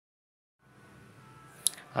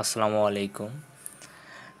আসসালামু আলাইকুম।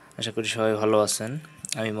 আশা করি সবাই ভালো আছেন।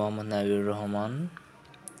 আমি মোহাম্মদ নাবিউর রহমান,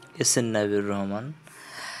 এসএন নাবিউর রহমান।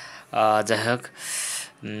 যাই হোক,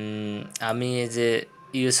 আমি এই যে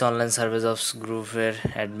ইউএস অনলাইন সার্ভে জবস গ্রুপের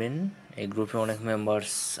অ্যাডমিন। এই গ্রুপে অনেক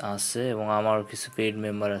মেম্বার্স আছে এবং আমার কিছু পেইড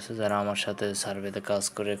মেম্বার আছে যারা আমার সাথে সার্ভেতে কাজ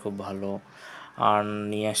করে খুব ভালো আর্ন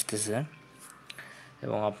নিয়ে আসতেছে।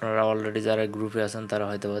 এবং আপনারা অলরেডি যারা গ্রুপে আছেন তারা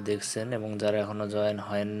হয়তো বা দেখছেন, এবং যারা এখনও জয়েন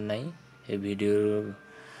হয় নাই, এই ভিডিওর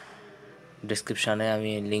ডিসক্রিপশানে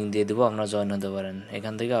আমি লিঙ্ক দিয়ে দেবো, আপনারা জয়েন হতে পারেন।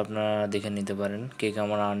 এখান থেকে আপনারা দেখে নিতে পারেন কে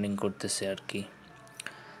কেমন আর্নিং করতেছে আর কি।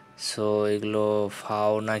 সো এগুলো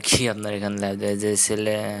ফাও নাকি আপনার এখানে লাগে যে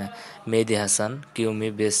ছেলে Mehedi Hasan কিউমি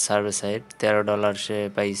best survey site $13 সে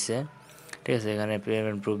পাইছে, ঠিক আছে। এখানে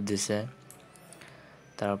পেমেন্ট প্রুফ দিছে।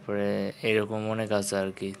 তারপরে এরকম অনেক আছে আর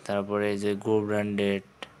কি। তারপরে এই যে গো ব্র্যান্ডেড,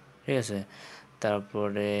 ঠিক আছে।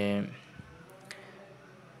 তারপরে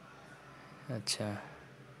আচ্ছা,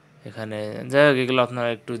 এখানে যাই হোক এগুলো আপনারা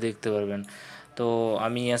একটু দেখতে পারবেন। তো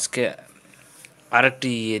আমি আজকে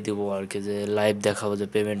আরেকটি দেবো আর কি, যে লাইভ দেখাবো যে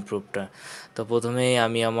পেমেন্ট প্রুফটা। তো প্রথমেই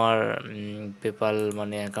আমি আমার পেপাল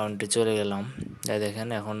মানে অ্যাকাউন্টে চলে গেলাম। যাই দেখেন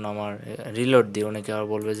এখন আমার রিলোড দিই, অনেকে আবার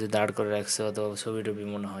বলবে যে দাঁড় করে রাখছে অথবা ছবি টবি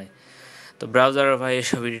মনে হয়। তো ব্রাউজারে ভাই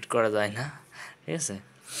এসব এডিট করা যায় না, ঠিক আছে।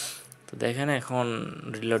 তো দেখেন এখন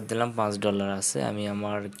রিলোড দিলাম, $5 আছে। আমি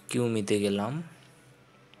আমার কিউমিতে গেলাম।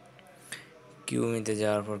 কিউমিতে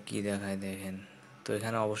যাওয়ার পর কী দেখায় দেখেন। তো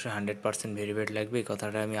এখানে অবশ্যই 100% ভেরিফাইড লাগবে, এই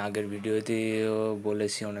কথাটা আমি আগের ভিডিওতেও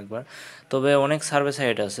বলেছি অনেকবার। তবে অনেক সার্ভে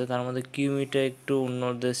সাইট আছে, তার মধ্যে কিউমিটা একটু অন্য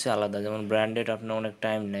দেশে আলাদা। যেমন ব্র্যান্ডেড আপনার অনেক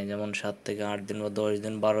টাইম নেয়, যেমন 7 থেকে 8 দিন বা 10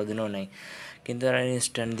 দিন 12 দিনও নেয়, কিন্তু এরা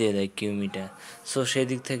ইনস্ট্যান্ট দিয়ে দেয় কিউমিটা। সো সেই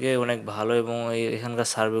দিক থেকে অনেক ভালো, এবং এখানকার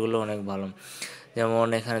সার্ভেগুলো অনেক ভালো। যেমন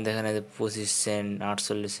এখানে দেখেন যে 25 সেন্ট,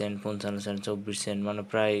 48 সেন্ট, 55 সেন্ট, 24 সেন্ট, মানে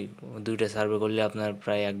প্রায় দুইটা সার্ভে করলে আপনার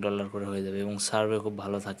প্রায় $1 করে হয়ে যাবে। এবং সার্ভে খুব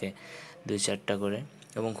ভালো থাকে, 2-4টা করে,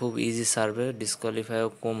 এবং খুব ইজি সার্ভে, ডিসকোয়ালিফাইও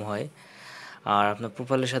কম হয়। আর আপনার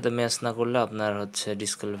প্রোফাইলের সাথে ম্যাচ না করলে আপনার হচ্ছে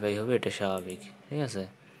ডিসকোয়ালিফাই হবে, এটা স্বাভাবিক, ঠিক আছে।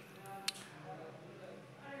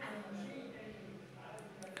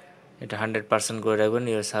 এটা 100% করে রাখবেন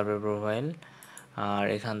ইউর সার্ভে প্রোফাইল। আর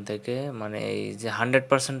এখান থেকে মানে এই যে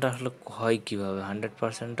 100%টা আসলে হয় কীভাবে,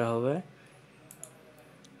 100%টা হবে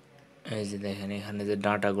এই যে দেখেন এখানে যে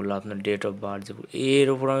ডাটাগুলো আপনার ডেট অফ বার্থ, এর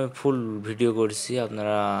উপর আমি ফুল ভিডিও করছি,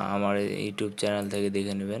 আপনারা আমার ইউটিউব চ্যানেল থেকে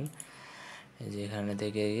দেখে নেবেন। এই যে এখানে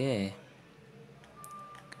থেকে গিয়ে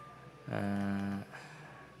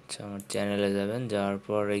আচ্ছা আমার চ্যানেলে যাবেন, যাওয়ার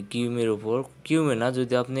পর এই কিউমির উপর, কিউমি না,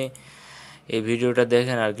 যদি আপনি এই ভিডিওটা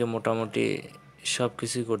দেখেন আর কি, মোটামুটি সব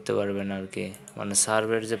কিছুই করতে পারবেন আর কি। মানে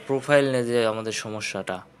সার্ভের যে প্রোফাইল নিয়ে যে আমাদের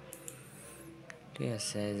সমস্যাটা, ঠিক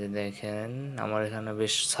আছে। এই যে দেখেন আমার এখানে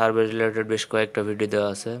বেশ সার্ভে রিলেটেড বেশ কয়েকটা ভিডিও দেওয়া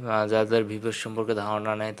আছে। যাদের ভিপিএস সম্পর্কে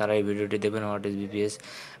ধারণা নেই তারা এই ভিডিওটি দেবেন, হোয়াট ইজ ভিপিএস,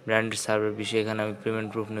 ব্র্যান্ডেড সার্ভের বিষয়ে এখানে আমি পেমেন্ট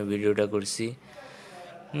প্রুফ নিয়ে ভিডিওটা করছি।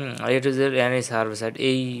 আর এটা যে এনি সার্ভে সাইট,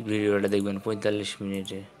 এই ভিডিওটা দেখবেন 45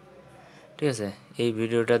 মিনিটে, ঠিক আছে। এই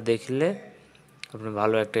ভিডিওটা দেখলে আপনি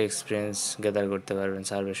ভালো একটা এক্সপিরিয়েন্স গ্যাদার করতে পারবেন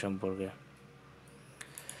সার্ভে সম্পর্কে।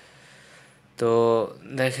 তো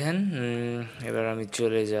দেখেন এবার আমি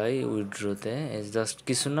চলে যাই উইথড্রোতে। জাস্ট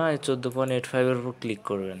কিছু না, 14.85-এর উপর ক্লিক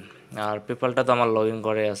করবেন। আর পেপালটা তো আমার লগ ইন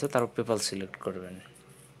করে আছে, তারপর পেপাল সিলেক্ট করবেন।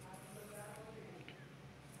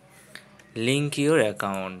 লিঙ্ক ইউর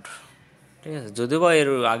অ্যাকাউন্ট, ঠিক আছে। যদিও বা এর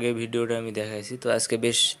আগে ভিডিওটা আমি দেখাইছি, তো আজকে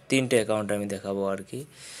বেশ 3টে অ্যাকাউন্ট আমি দেখাবো আর কি,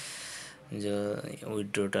 যে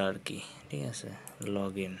উইথড্রোটা আর কি, ঠিক আছে।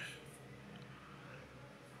 লগ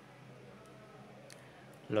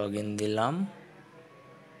ইন দিলাম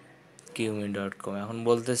Qmee.com। এখন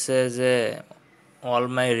বলতেছে যে অল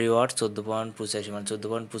মাই রিওয়ার্ড 14.85, মানে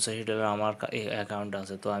 $14.85 আমার অ্যাকাউন্ট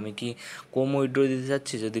আছে। তো আমি কি কম উইথড্র দিতে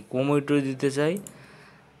চাচ্ছি, যদি কম উইথড্র দিতে চাই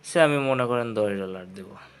সে আমি মনে করেন $10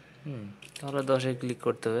 দেবো। তাহলে 10-এ ক্লিক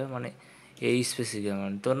করতে হবে, মানে এই স্পেসিফিক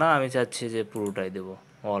অ্যামাউন্ট তো না, আমি চাচ্ছি যে পুরোটাই দেবো,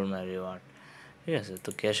 অল মাই রিওয়ার্ড, ঠিক আছে। তো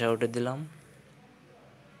ক্যাশ আউটে দিলাম,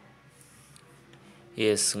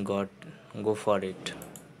 yes goat, go for it,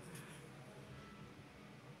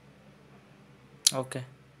 okay,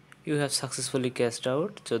 you have successfully cached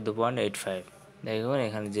out 14.85। দেখুন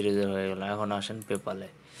এখানে 0 হয়ে গেল। এখন আসেন পেপালে।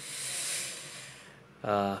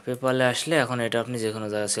 পেপালে আসলে এখন এটা আপনি যে কোনো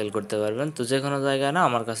জায়গায় সেল করতে পারবেন। তো যে কোনো জায়গায় না,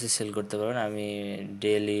 আমার কাছে সেল করতে পারবেন। আমি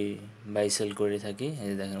ডেলি বাই সেল করে থাকি। এই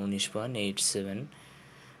যে দেখেন 19.87,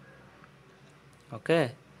 ওকে।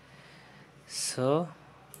 সো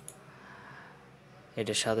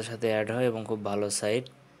এটার সাথে সাথে অ্যাড হয় এবং খুব ভালো সাইট।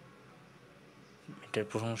 এটার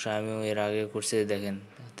প্রশংসা আমিও এর আগে করছি। দেখেন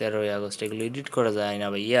 13ই আগস্ট, এগুলো এডিট করা যায় না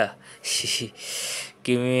ভাইয়া।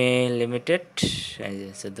 কিমি লিমিটেড, এই যে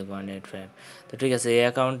 14.85। তো ঠিক আছে, এই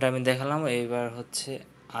অ্যাকাউন্টটা আমি দেখালাম। এইবার হচ্ছে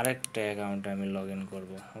আরেকটা অ্যাকাউন্টে আমি লগ ইন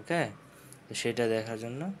করবো। ওকে, তো সেটা দেখার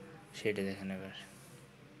জন্য সেটা দেখে নেবার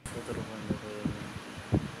 17 পয়েন্ট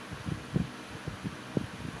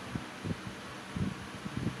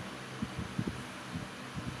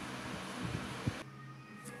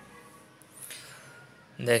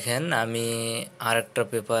দেখেন আমি আরেকটা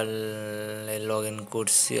পেপালে লগ ইন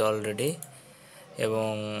করছি অলরেডি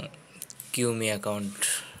এবং কিউমি অ্যাকাউন্ট,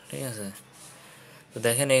 ঠিক আছে। তো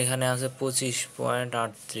দেখেন এখানে আছে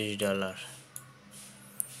 $25.38,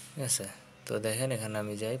 ঠিক আছে। তো দেখেন এখানে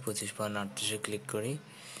আমি যাই 25.38 ক্লিক করি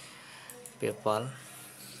পেপাল।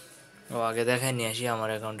 ও আগে দেখাই নিয়ে আসি আমার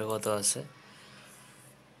অ্যাকাউন্টে কত আছে।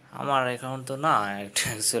 আমার অ্যাকাউন্ট তো না,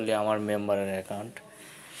 অ্যাকচুয়ালি আমার মেম্বারের অ্যাকাউন্ট।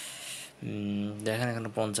 দেখেন এখানে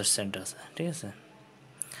 50 সেন্ট আছে, ঠিক আছে।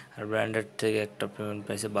 আর ব্র্যান্ডেড থেকে একটা পেমেন্ট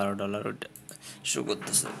পাইছে $12, ওইটা শো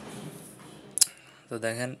করতেছে। তো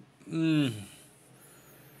দেখেন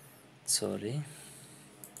সরি,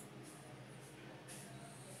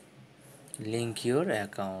 লিঙ্ক ইউর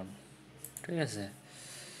অ্যাকাউন্ট, ঠিক আছে।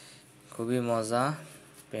 খুবই মজা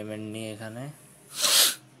পেমেন্ট নিয়ে এখানে।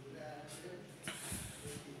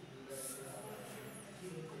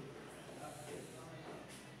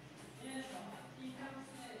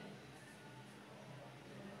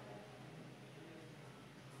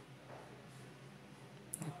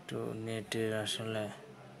 একটু নেটের আসলে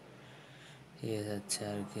ইয়ে যাচ্ছে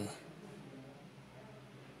আর কি।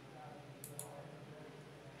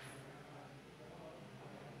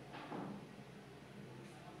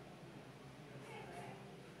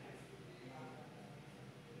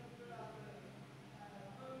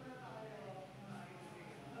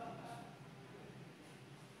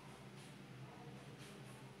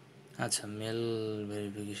 আচ্ছা, মেল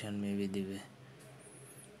ভেরিফিকেশান মেবি দিবে,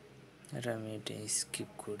 এটা আমি এটা স্কিপ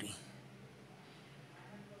করি,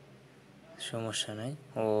 সমস্যা নেই।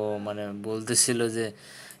 ও মানে বলতেছিল যে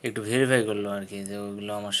একটু ভেরিফাই করলো আর কি, যে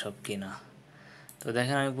ওগুলো আমার সব কিনা। তো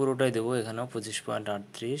দেখেন আমি পুরোটাই দেবো, এখানেও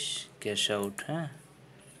 25.38 ক্যাশ আউট। হ্যাঁ,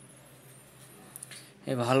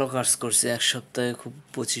 এ ভালো কাজ করছে, এক সপ্তাহে খুব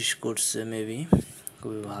 25 করছে মেবি,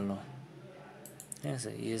 খুবই ভালো, ঠিক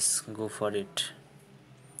আছে। Yes, go for it.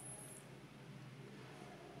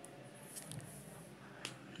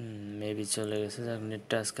 Maybe চলে গেছে, যাক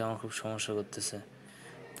নেটটা আজকে আমার খুব সমস্যা করতেছে।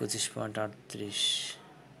 25.38,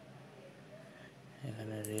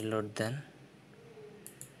 এখানে রিলোড দেন,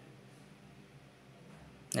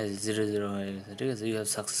 0 হয়ে গেছে, ঠিক আছে। You have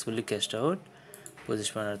successfully cached out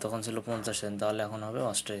 25, তখন ছিল 50 সেন্ট, তাহলে এখন হবে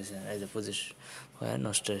 88 সেন্ট। এই যে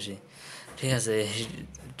 25.88, ঠিক আছে।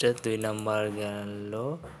 এটা 2 নাম্বার গেল।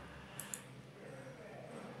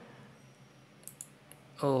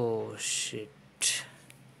 ও শিট,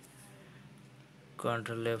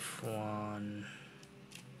 কন্ট্রোল F1।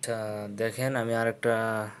 আচ্ছা দেখেন আমি আরেকটা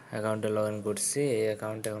অ্যাকাউন্টে লগ ইন করছি, এই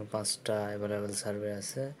অ্যাকাউন্টে এখন 5টা অ্যাভেলেবেল সার্ভে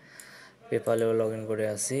আছে। পেপালেও লগ ইন করে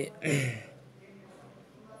আসি।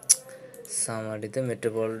 সামারিতে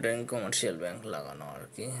মেট্রোপলিটন কমার্শিয়াল ব্যাংক লাগানো আর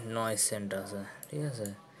কি, 9 সেন্ট আছে, ঠিক আছে।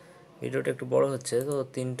 ভিডিওটা একটু বড় হচ্ছে তো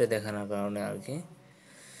 3টে দেখানোর কারণে আর কি।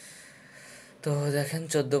 তো দেখেন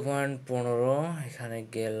 14.15, এখানে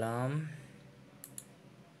গেলাম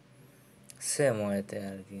সেম ওয়েতে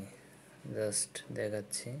আর কি, জাস্ট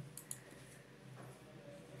দেখাচ্ছি,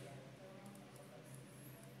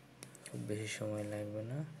 খুব বেশি সময় লাগবে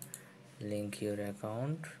না। Link your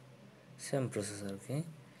account, same process আর কি।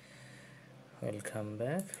 ওয়েলকাম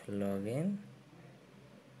ব্যাক, লগ ইন,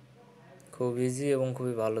 খুব ইজি এবং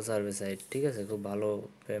খুবই ভালো সার্ভিস সাইট, ঠিক আছে। খুব ভালো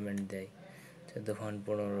পেমেন্ট দেয়,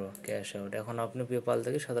 14.15 ক্যাশ আউট। এখন আপনি পেপাল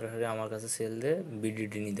থেকে সরাসরি আমার কাছে সেল দিয়ে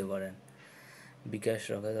বিডিডি নিতে পারেন, বিকাশ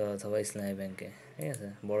রকেট অথবা ইসলামী ব্যাংকে, ঠিক আছে।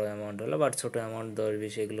 বড় অ্যামাউন্ট হলে, বাট ছোটো অ্যামাউন্ট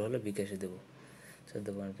 10-20 এগুলো হলে বিকাশে দেবো।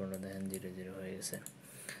 14.15 দেখেন 0 হয়ে গেছে।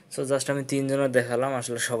 সো জাস্ট আমি 3জনের দেখালাম,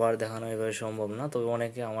 আসলে সবার দেখানো এভাবে সম্ভব না, তবে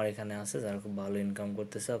অনেকে আমার এখানে আছে যারা খুব ভালো ইনকাম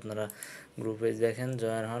করতেছে। আপনারা গ্রুপে দেখেন,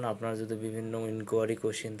 জয়েন হন, আপনার যদি বিভিন্ন ইনকোয়ারি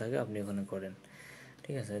কোশ্চেন থাকে আপনি ওখানে করেন,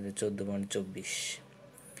 ঠিক আছে। 14.24।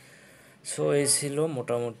 সো এই ছিল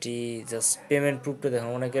মোটামুটি, জাস্ট পেমেন্ট প্রুফটা দেখুন।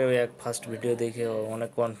 অনেকের ওই এক ফার্স্ট ভিডিও দেখে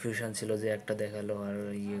অনেক কনফিউশন ছিল যে একটা দেখালো আর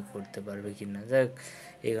ইয়ে করতে পারবে কি না, যাক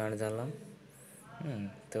এই কারণে জানলাম।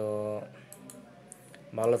 তো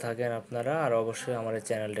ভালো থাকেন আপনারা, আর অবশ্যই আমার এই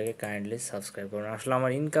চ্যানেলটাকে কাইন্ডলি সাবস্ক্রাইব করুন। আসলে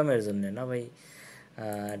আমার ইনকামের জন্য না ভাই,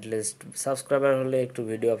 অ্যাটলিস্ট সাবস্ক্রাইবার হলে একটু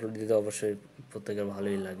ভিডিও আপলোড দিতে অবশ্যই প্রত্যেকের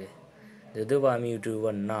ভালোই লাগে। যদিও বা আমি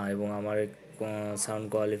ইউটিউবার না এবং আমার সাউন্ড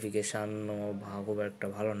কোয়ালিফিকেশান খুব একটা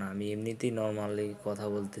ভালো না, আমি এমনিতেই নর্মালি কথা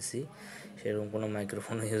বলতেছি, সেরকম কোনো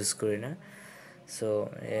মাইক্রোফোনও ইউজ করি না। সো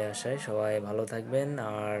এই আশায় সবাই ভালো থাকবেন,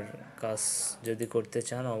 আর কাজ যদি করতে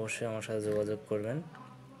চান অবশ্যই আমার সাথে যোগাযোগ করবেন।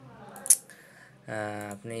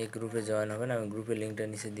 আপনি এই গ্রুপে জয়েন হবেন, আমি গ্রুপের লিঙ্কটা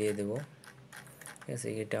নিচে দিয়ে দেবো। ঠিক আছে,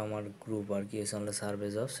 এটা আমার গ্রুপ আর কি, এস অনলি সার্ভে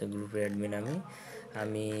জব, সেই গ্রুপের অ্যাডমিন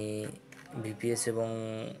আমি ভিপিএস এবং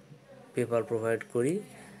পেপাল প্রোভাইড করি,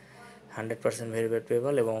 100% ভেরিফাইড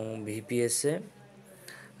পেপাল এবং ভিপিএসে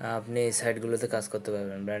আপনি এই সাইটগুলোতে কাজ করতে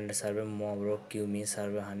পারবেন, ব্র্যান্ডের সার্ভে, মবরক, কিউমি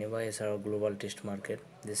সার্ভে, হানি বা এছাড়াও গ্লোবাল টেস্ট মার্কেট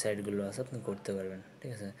যে সাইটগুলো আছে আপনি করতে পারবেন।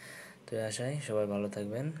 ঠিক আছে, তো এই আশায় সবাই ভালো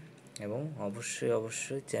থাকবেন এবং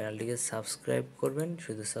অবশ্যই চ্যানেলটিকে সাবস্ক্রাইব করবেন।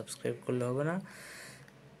 শুধু সাবস্ক্রাইব করলে হবে না,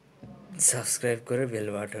 সাবস্ক্রাইব করে বেল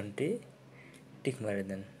বাটনটি টিক মারে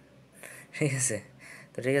দেন। ঠিক আছে,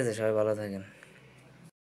 তো ঠিক আছে, সবাই ভালো থাকেন।